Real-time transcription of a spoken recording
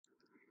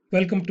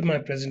Welcome to my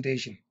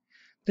presentation.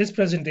 This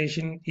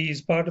presentation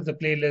is part of the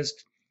playlist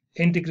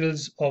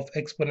Integrals of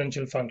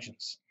Exponential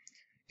Functions.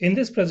 In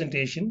this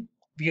presentation,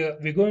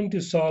 we're going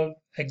to solve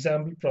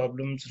example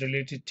problems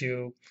related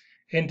to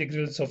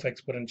integrals of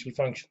exponential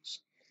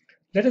functions.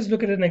 Let us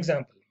look at an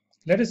example.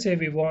 Let us say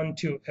we want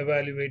to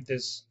evaluate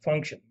this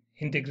function,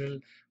 integral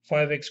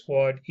 5x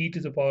squared e to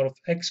the power of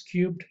x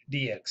cubed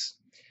dx.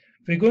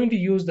 We're going to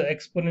use the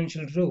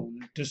exponential rule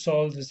to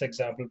solve this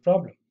example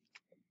problem.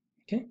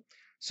 Okay,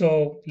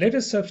 so let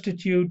us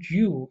substitute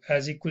u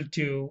as equal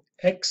to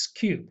x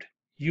cubed,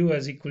 u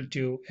as equal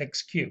to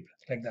x cubed,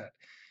 like that.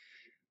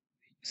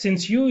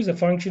 Since u is a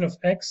function of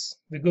x,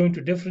 we're going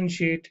to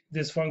differentiate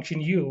this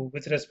function u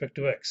with respect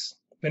to x.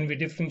 When we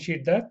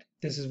differentiate that,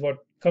 this is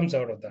what comes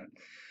out of that.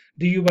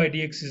 Du by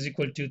dx is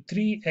equal to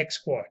 3x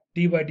squared.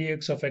 d by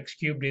dx of x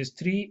cubed is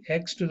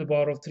 3x to the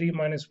power of 3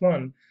 minus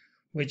 1,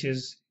 which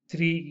is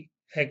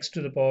 3x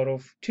to the power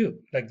of 2,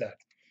 like that.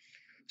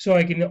 So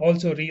I can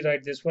also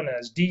rewrite this one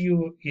as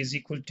du is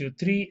equal to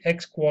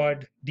 3x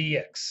squared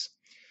dx.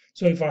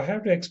 So if I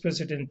have to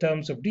express it in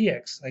terms of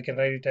dx, I can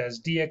write it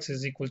as dx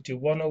is equal to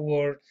 1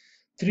 over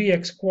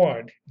 3x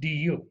squared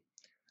du.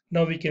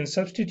 Now we can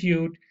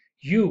substitute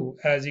u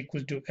as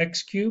equal to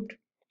x cubed,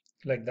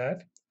 like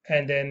that,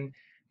 and then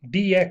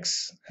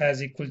dx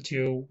as equal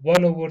to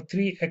 1 over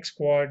 3x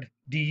squared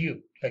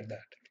du, like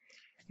that.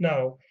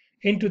 Now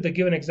into the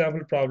given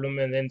example problem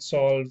and then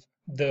solve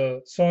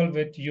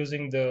it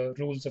using the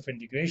rules of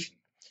integration.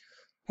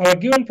 Our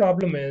given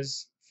problem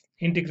is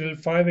integral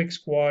 5x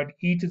squared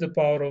e to the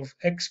power of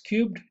x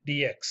cubed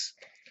dx.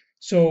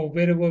 So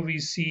wherever we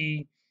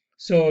see,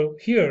 so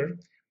here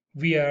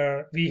we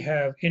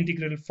have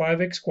integral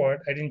 5x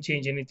squared. I didn't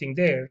change anything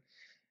there.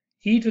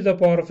 E to the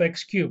power of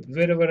x cubed.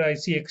 Wherever I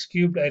see x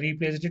cubed, I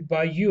replaced it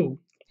by u,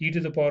 e to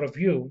the power of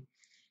u.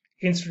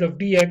 Instead of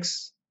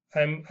dx,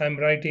 I'm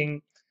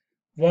writing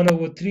 1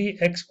 over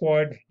 3x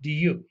squared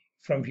du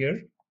from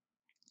here.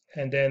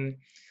 And then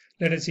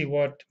let us see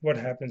what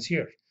happens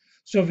here.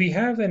 So we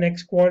have an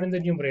x squared in the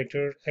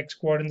numerator, x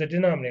squared in the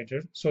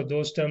denominator. So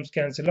those terms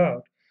cancel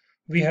out.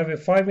 We have a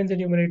 5 in the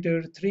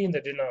numerator, 3 in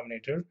the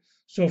denominator.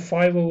 So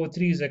 5 over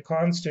 3 is a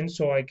constant.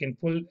 So I can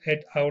pull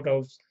it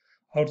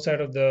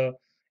outside of the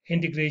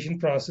integration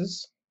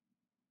process,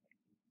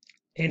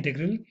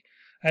 integral.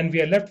 And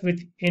we are left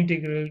with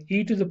integral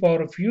e to the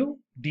power of u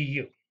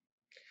du.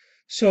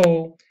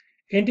 So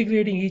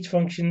integrating each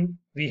function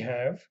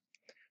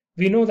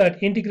we know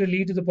that integral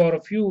e to the power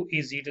of u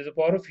is e to the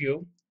power of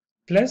u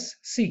plus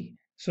c.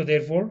 So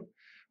therefore,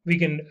 we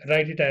can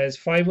write it as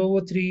 5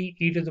 over 3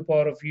 e to the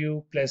power of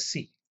u plus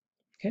c,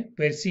 okay,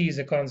 where c is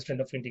a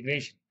constant of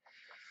integration.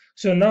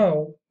 So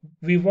now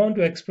we want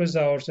to express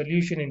our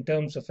solution in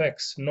terms of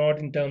x, not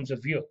in terms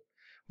of u.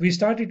 We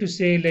started to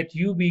say let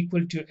u be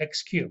equal to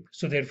x cubed.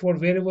 So therefore,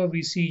 wherever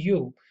we see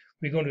u,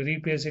 we're going to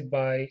replace it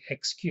by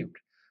x cubed.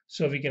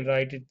 So we can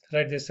write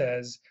this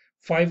as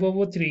 5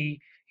 over 3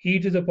 e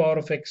to the power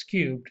of x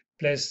cubed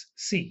plus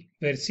c,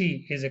 where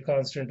c is a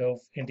constant of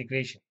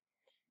integration.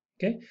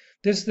 Okay,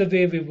 this is the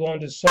way we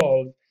want to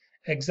solve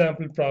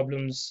example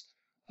problems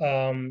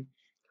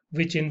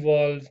which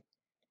involve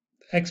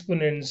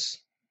exponents.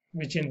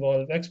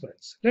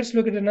 Let's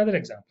look at another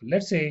example.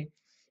 Let's say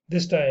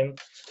this time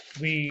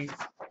we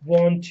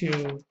want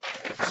to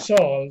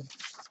solve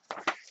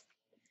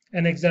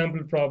an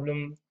example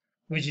problem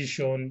which is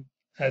shown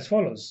as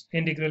follows.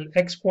 Integral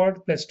x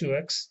squared plus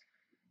 2x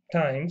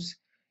times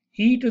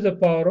e to the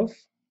power of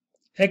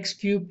x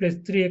cubed plus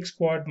 3x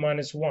squared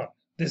minus 1.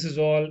 This is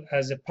all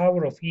as a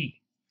power of e.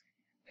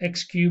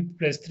 X cubed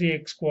plus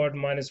 3x squared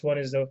minus 1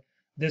 is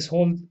this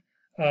whole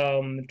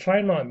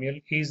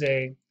trinomial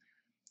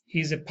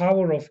is a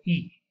power of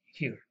e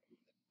here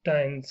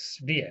times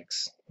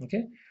dx.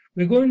 Okay,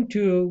 we're going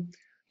to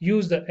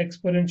use the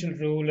exponential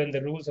rule and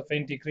the rules of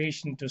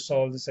integration to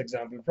solve this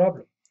example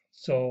problem.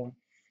 So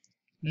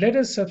let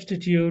us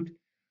substitute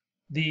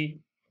the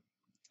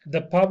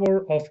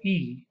power of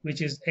e,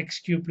 which is x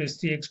cubed plus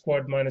 3x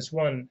squared minus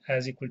 1,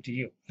 as equal to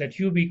u. Let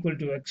u be equal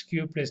to x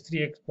cubed plus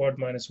 3x squared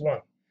minus 1.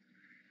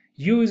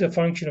 U is a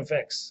function of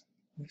x.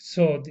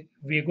 So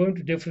we are going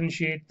to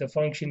differentiate the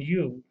function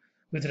u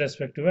with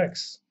respect to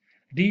x.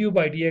 Du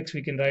by dx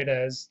we can write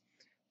as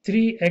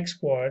 3x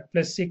squared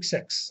plus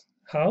 6x.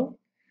 How?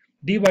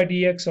 d by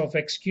dx of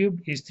x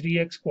cubed is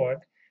 3x squared.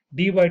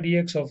 d by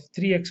dx of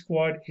 3x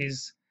squared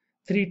is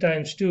 3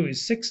 times 2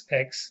 is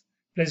 6x.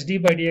 Plus d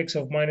by dx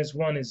of minus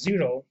 1 is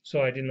 0,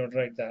 so I did not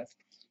write that.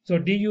 So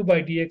du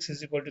by dx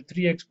is equal to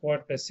 3x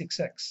squared plus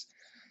 6x.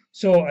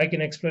 So I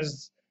can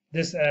express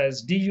this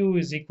as du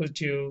is equal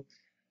to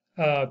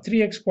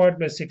 3x squared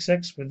plus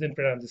 6x within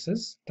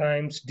parentheses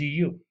times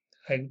du.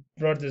 I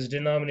brought this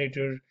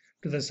denominator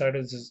to the side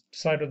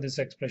of this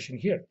expression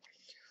here.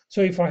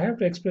 So if I have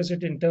to express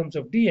it in terms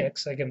of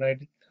dx, I can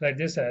write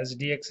this as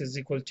dx is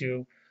equal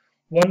to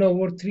 1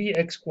 over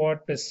 3x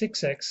squared plus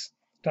 6x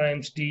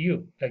times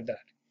du, like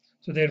that.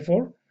 So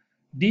therefore,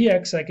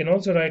 dx I can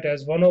also write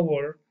as 1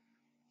 over,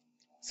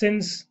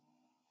 since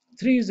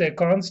 3 is a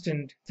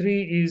constant.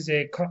 3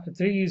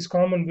 is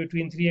common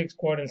between 3x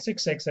squared and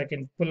 6x. I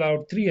can pull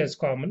out 3 as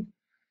common.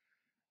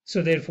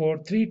 So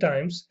therefore, 3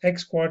 times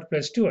x squared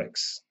plus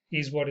 2x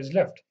is what is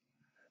left.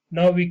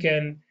 Now we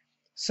can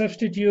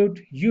substitute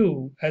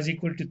u as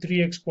equal to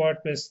 3x squared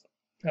plus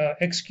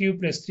x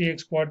cubed plus 3x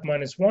squared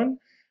minus 1,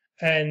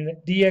 and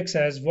dx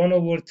as 1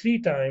 over 3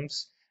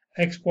 times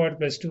x squared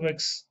plus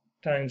 2x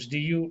times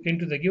du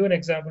into the given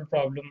example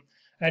problem,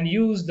 and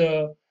use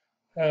the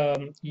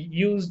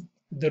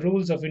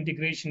rules of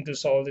integration to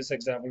solve this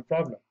example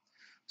problem.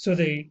 So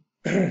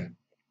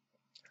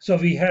so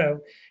we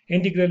have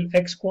integral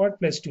x squared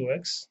plus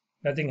 2x,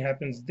 nothing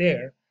happens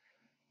there,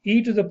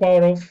 e to the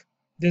power of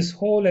this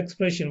whole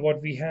expression,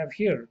 what we have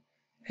here,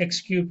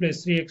 x cubed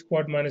plus 3x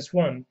squared minus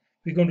 1,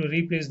 we're going to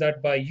replace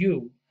that by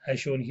u, as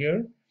shown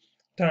here,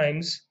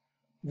 times,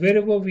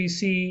 wherever we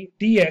see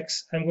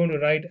dx, I'm going to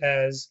write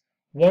as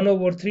 1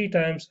 over 3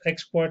 times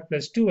x squared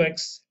plus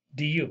 2x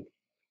du.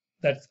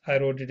 That I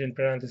wrote it in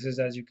parentheses,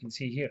 as you can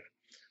see here.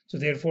 So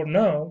therefore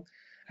now,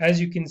 as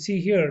you can see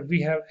here,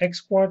 we have x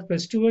squared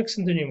plus 2x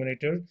in the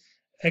numerator,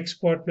 x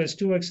squared plus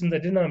 2x in the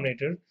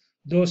denominator.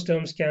 Those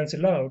terms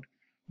cancel out.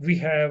 We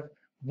have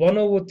 1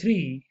 over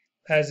 3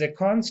 as a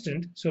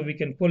constant, so we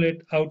can pull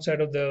it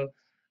outside of the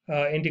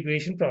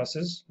integration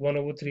process. 1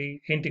 over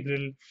 3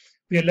 integral,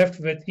 we are left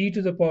with e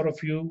to the power of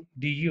u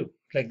du,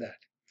 like that.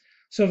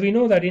 So we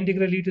know that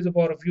integral e to the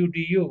power of u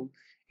du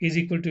is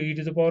equal to e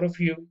to the power of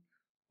u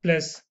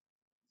plus,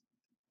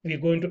 we're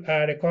going to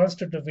add a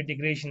constant of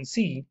integration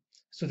c,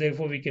 so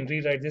therefore we can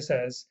rewrite this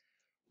as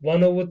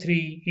 1 over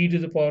 3 e to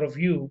the power of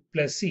u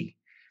plus c.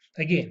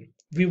 Again,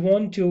 we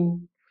want to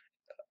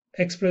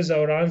express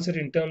our answer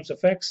in terms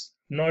of x,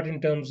 not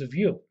in terms of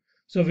u.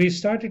 So we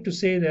started to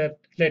say that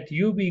let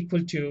u be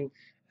equal to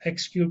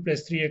x cubed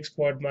plus 3x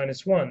squared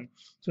minus 1.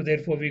 So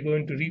therefore we're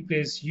going to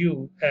replace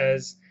u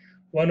as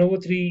 1 over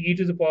 3 e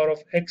to the power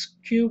of x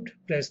cubed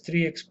plus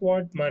 3x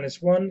squared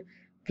minus 1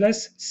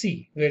 plus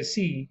c, where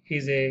c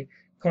is a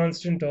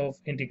constant of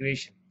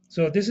integration.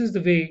 So this is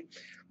the way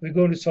we're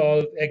going to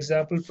solve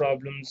example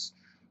problems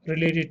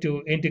related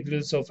to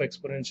integrals of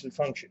exponential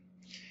function.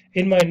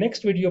 In my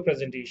next video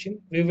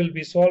presentation, we will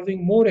be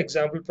solving more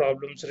example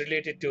problems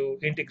related to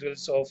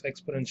integrals of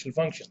exponential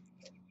function.